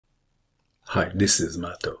Hi, this is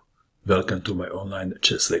Mato. Welcome to my online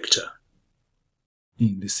chess lecture.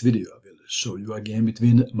 In this video I will show you a game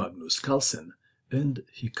between Magnus Carlsen and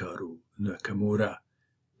Hikaru Nakamura.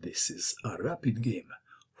 This is a rapid game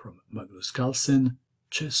from Magnus Carlsen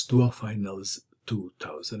Chess Tour Finals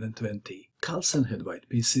 2020. Carlsen had white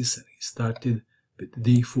pieces and he started with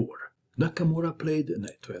d4. Nakamura played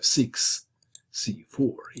knight to f6,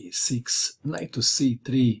 c4, e6, knight to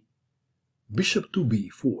c3, bishop to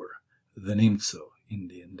b4, the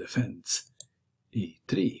Nimzo-Indian defense,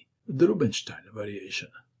 e3, the Rubinstein variation,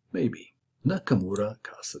 maybe. Nakamura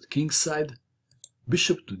castled kingside,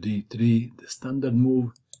 bishop to d3, the standard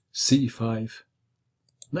move, c5,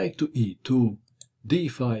 knight to e2,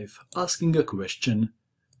 d5, asking a question,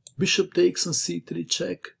 bishop takes on c3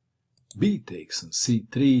 check, b takes on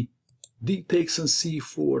c3, d takes on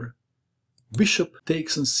c4, bishop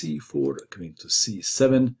takes on c4, queen to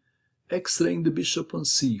c7, x-raying the bishop on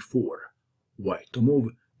c4. White to move,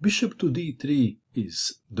 bishop to d3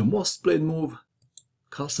 is the most played move.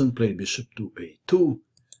 Carlsen played bishop to a2,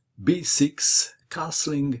 b6,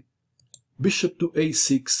 castling, bishop to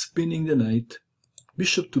a6, pinning the knight,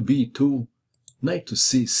 bishop to b2, knight to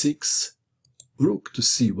c6, rook to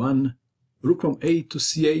c1, rook from a to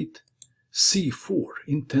c8, c4,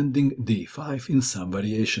 intending d5 in some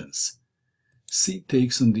variations. C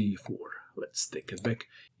takes on d4. Let's take it back.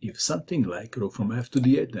 If something like rook from f to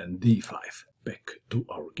d8, then d5. Back to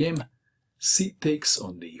our game. C takes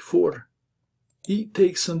on d4. E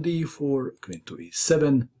takes on d4, queen to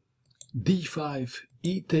e7. d5,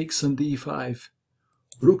 e takes on d5.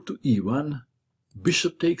 Rook to e1.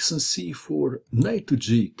 Bishop takes on c4. Knight to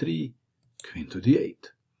g3. Queen to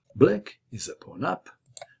d8. Black is a pawn up.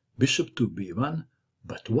 Bishop to b1.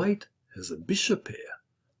 But white has a bishop pair.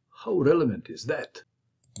 How relevant is that?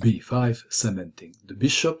 b5, cementing the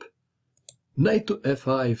bishop, knight to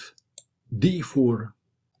f5, d4.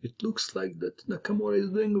 It looks like that Nakamura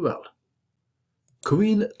is doing well.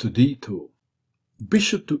 Queen to d2,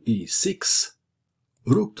 bishop to e6,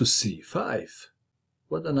 rook to c5.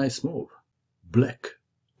 What a nice move. Black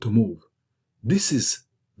to move. This is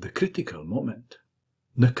the critical moment.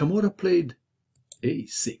 Nakamura played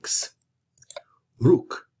a6,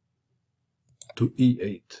 rook to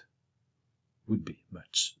e8. Would be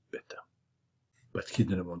much better. But he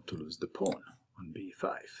didn't want to lose the pawn on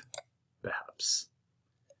b5, perhaps.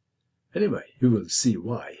 Anyway, you will see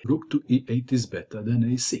why rook to e8 is better than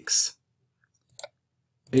a6.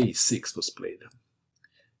 a6 was played,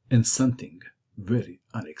 and something very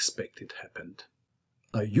unexpected happened.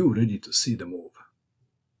 Are you ready to see the move?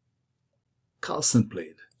 Carlsen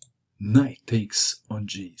played knight takes on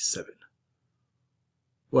g7.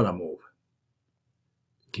 What a move.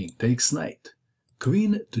 King takes knight,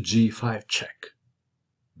 queen to g5 check,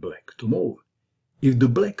 black to move. If the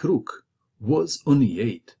black rook was on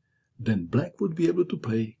e8, then black would be able to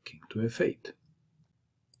play king to f8.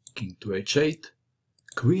 King to h8,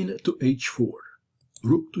 queen to h4,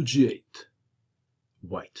 rook to g8,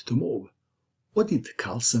 white to move. What did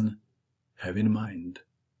Carlsen have in mind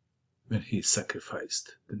when he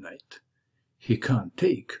sacrificed the knight? He can't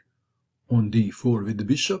take on d4 with the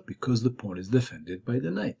bishop because the pawn is defended by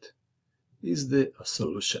the knight. Is there a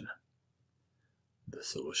solution? The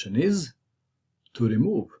solution is to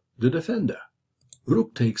remove the defender.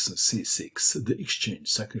 Rook takes on c6, the exchange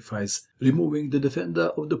sacrifice, removing the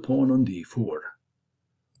defender of the pawn on d4.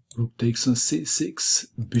 Rook takes on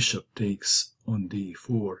c6, bishop takes on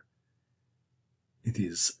d4. It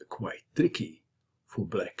is quite tricky for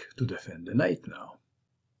black to defend the knight now.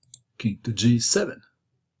 King to g7.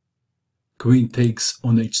 Queen takes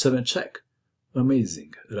on h7 check.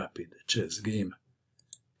 Amazing rapid chess game.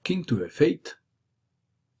 King to f8.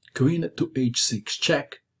 Queen to h6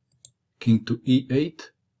 check. King to e8.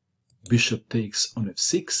 Bishop takes on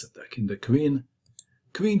f6, attacking the queen.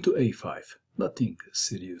 Queen to a5. Nothing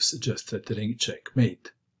serious, just threatening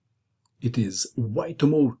checkmate. It is white to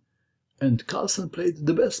move, and Carlsen played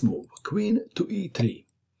the best move, queen to e3.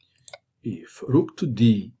 If rook to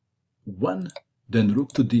d1, then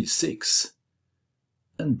rook to d6,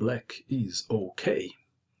 and black is okay.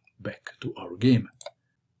 Back to our game.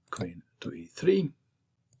 Queen to e3,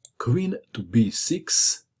 queen to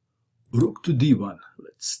b6, rook to d1.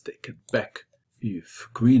 Let's take it back. If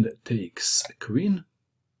queen takes queen,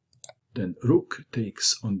 then rook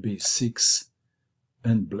takes on b6,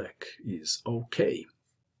 and black is okay.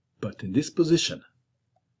 But in this position,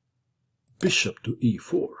 bishop to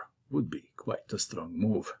e4 would be quite a strong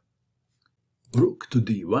move. Rook to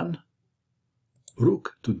d1,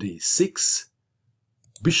 rook to d6,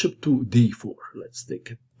 bishop to d4. Let's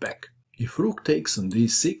take it back. If rook takes on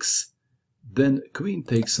d6, then queen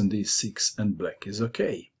takes on d6 and black is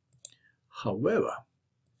okay. However,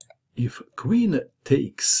 if queen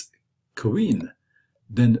takes queen,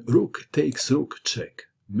 then rook takes rook check,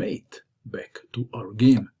 mate, back to our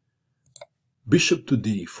game. Bishop to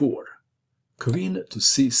d4, queen to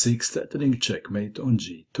c6 threatening checkmate on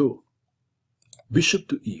g2. Bishop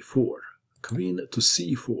to e4, queen to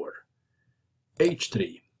c4,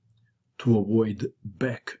 h3, to avoid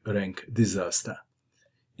back rank disaster.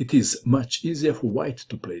 It is much easier for white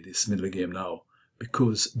to play this middle game now,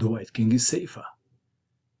 because the white king is safer.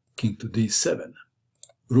 King to d7,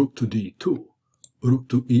 rook to d2, rook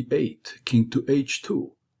to e8, king to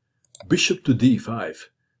h2, bishop to d5.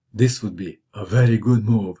 This would be a very good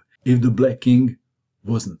move if the black king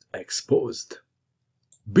wasn't exposed.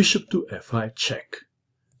 Bishop to f5 check,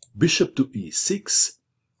 bishop to e6,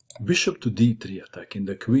 bishop to d3 attacking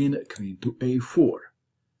the queen, queen to a4,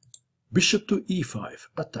 bishop to e5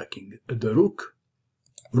 attacking the rook,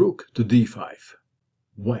 rook to d5.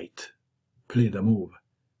 White played a move,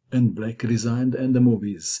 and black resigned, and the move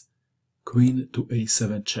is queen to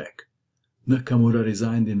a7 check. Nakamura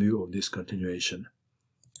resigned in view of this continuation.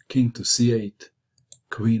 King to c8,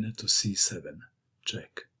 queen to c7,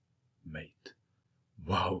 check, mate.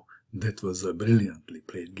 Wow, that was a brilliantly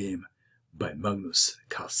played game by Magnus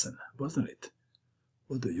Carlsen, wasn't it?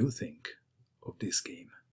 What do you think of this game?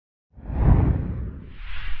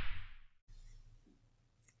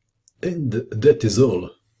 And that is all.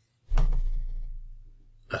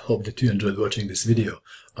 I hope that you enjoyed watching this video.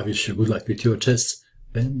 I wish you good luck with your chess,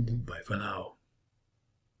 and bye for now.